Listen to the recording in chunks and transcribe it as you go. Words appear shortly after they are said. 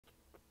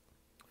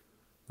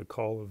The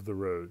call of the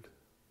road.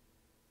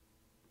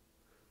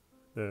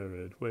 There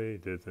it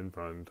waiteth in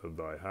front of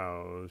thy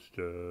house,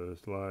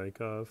 just like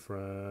a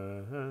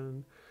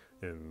friend.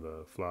 In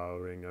the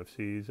flowering of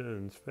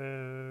seasons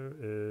fair,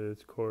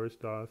 its course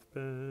doth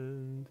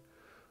bend,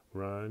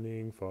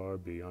 running far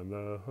beyond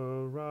the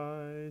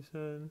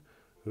horizon.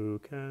 Who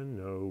can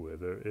know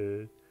whither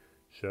it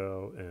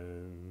shall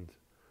end?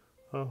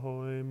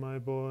 Ahoy, my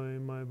boy,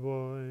 my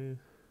boy!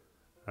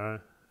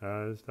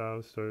 As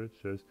thou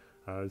searchest,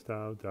 as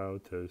thou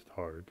doubtest,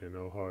 hearken,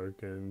 O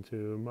hearken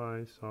to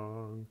my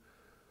song.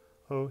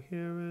 O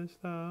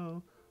hearest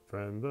thou,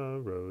 friend,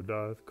 the road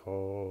doth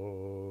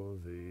call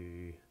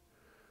thee.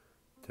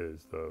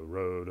 'Tis the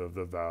road of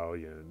the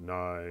valiant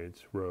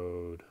knights,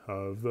 road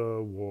of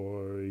the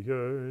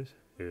warriors.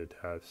 It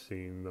hath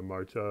seen the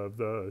march of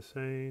the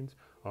saints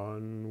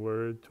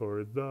onward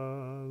toward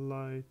the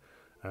light,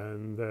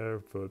 and their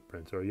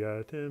footprints are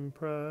yet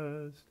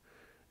impressed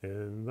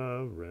in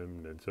the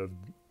remnants of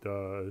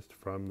dust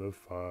from the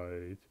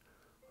fight.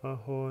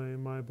 Ahoy,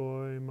 my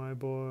boy, my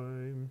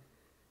boy!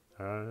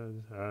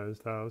 As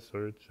thou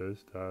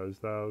searchest, as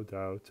thou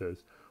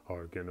doubtest,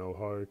 hearken, O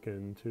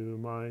hearken to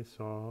my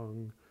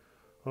song.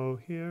 O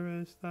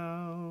hearest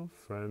thou,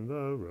 friend,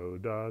 the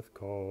road doth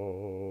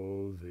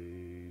call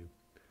thee.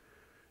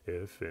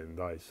 If in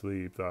thy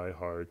sleep thy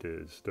heart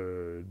is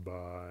stirred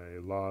by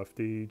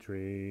lofty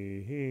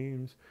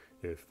dreams,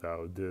 if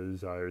thou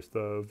desirest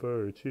the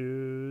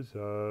virtues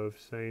of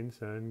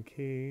saints and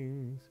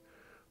kings,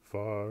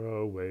 far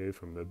away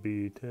from the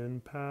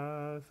beaten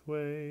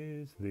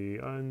pathways the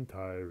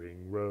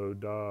untiring road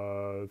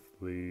doth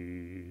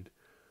lead.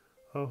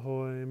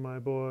 Ahoy, my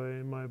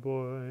boy, my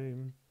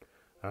boy!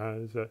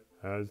 As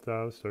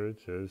thou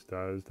searchest,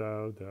 as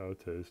thou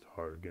doubtest,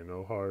 hearken,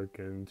 O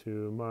hearken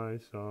to my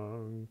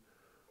song.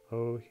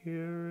 O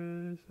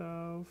hearest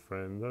thou,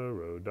 friend, the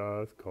road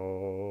doth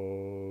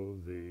call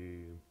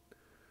thee.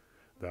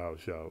 Thou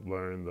shalt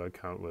learn the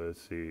countless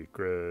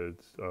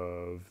secrets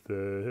of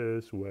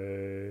this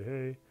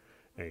way.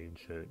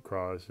 Ancient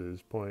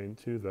crosses point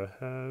to the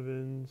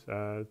heavens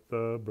at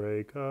the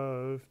break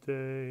of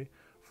day.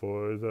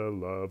 For the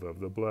love of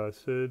the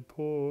blessed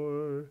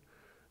poor,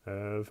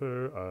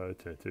 ever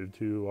attentive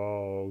to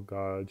all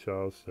God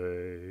shall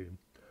say.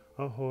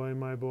 Ahoy,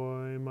 my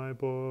boy, my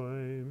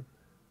boy!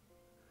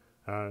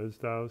 As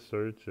thou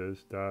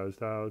searchest, as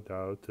thou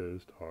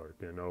doubtest,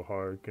 hearken, O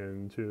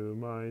hearken to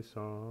my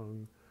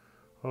song.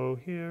 O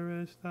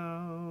hearest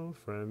thou,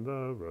 friend,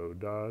 the road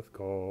doth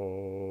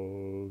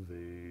call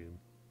thee.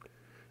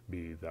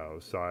 Be thou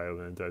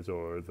silent as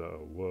o'er the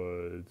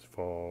woods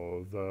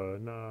fall the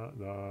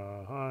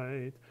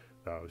night.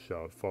 Thou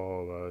shalt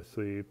fall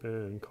asleep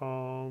in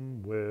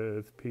calm,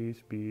 with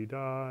peace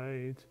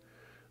bedight.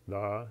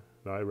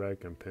 Thy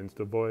recompense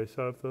the voice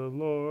of the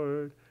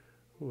Lord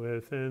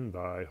within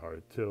thy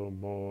heart till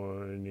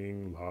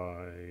morning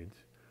light.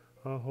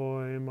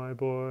 Ahoy, my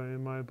boy,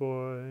 my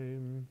boy!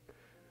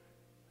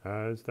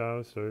 As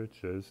thou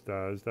searchest,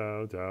 as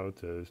thou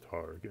doubtest,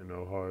 hearken,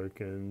 O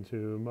hearken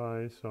to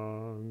my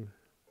song.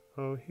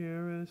 O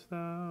hearest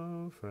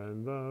thou,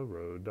 friend, the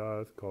road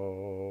doth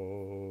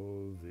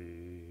call thee.